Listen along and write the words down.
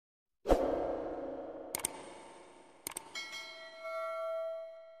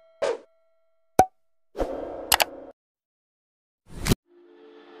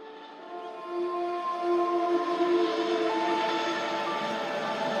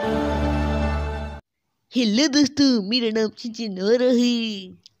Hello दोस्तों, मेरा नाम शिंचन है।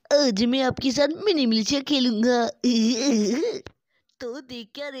 आज मैं आपके साथ मिनी मिलिशिया खेलूंगा। तो देख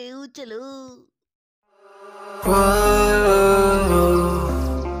क्या रहे हो, चलो।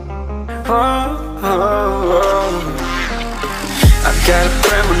 I got a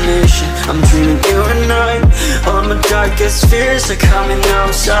premonition, I'm dreaming you and I. All my darkest fears are coming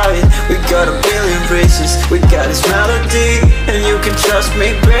outside. We got a billion races, we got this melody. And you can trust me,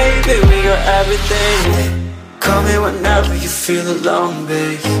 baby, we got everything. Call me whenever you feel alone,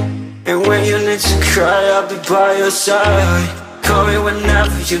 babe. And when you need to cry, I'll be by your side. Call me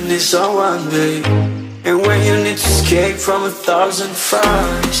whenever you need someone, babe. And when you need to escape from 1,000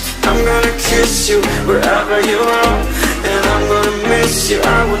 fires, I'm gonna kiss you wherever you are. And I'm gonna miss you,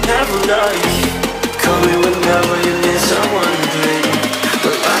 I will never lie. Call me whenever you need someone, babe.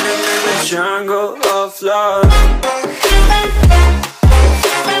 We're running in the jungle of love.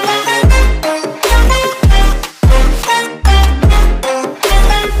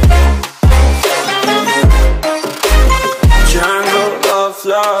 Jungle of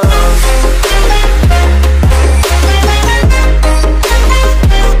love.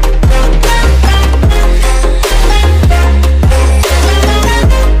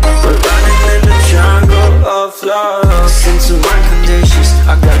 Listen to my conditions,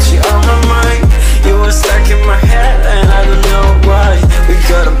 I got you on my mind. You were stuck in my head and I don't know why. We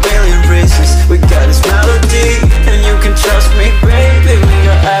got a billion reasons, we got this melody. And you can trust me, baby, we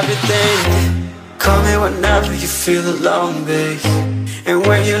got everything. Call me whenever you feel alone, babe. And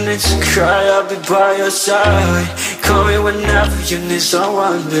when you need to cry, I'll be by your side. Call me whenever you need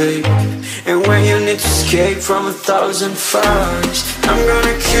someone, babe. And when you need to escape from 1,000 fires, I'm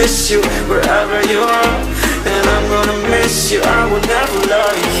gonna kiss you wherever you are. And I'm gonna miss you, I will never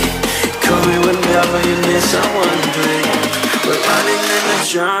lie. Call me whenever you need someone, babe. We're running in the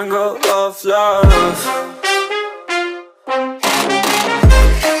jungle of love.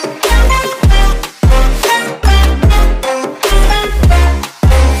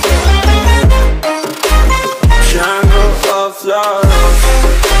 Love.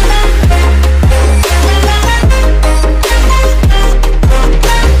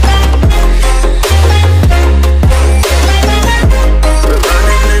 We're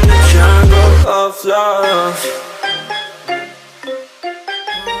running in the jungle of love.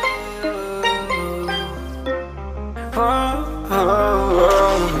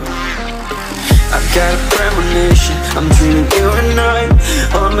 I got a premonition, I'm dreaming you and I.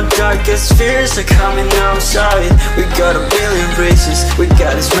 All my darkest fears are coming outside. We got a billion races, we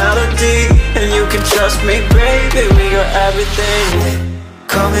got this melody. And you can trust me, baby, we got everything.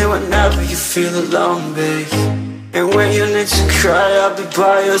 Call me whenever you feel alone, babe. And when you need to cry, I'll be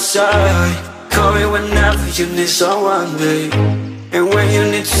by your side. Call me whenever you need someone, babe. And when you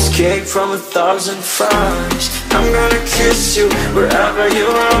need to escape from 1,000 fires, I'm gonna kiss you wherever you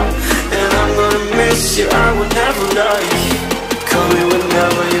are. And I'm gonna miss you, I will never lie. Call me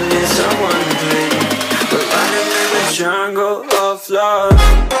whenever you need someone, babe. We're running in the jungle of love.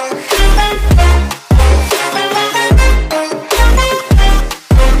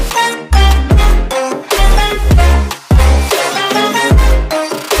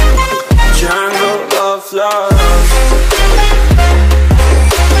 Jungle of love.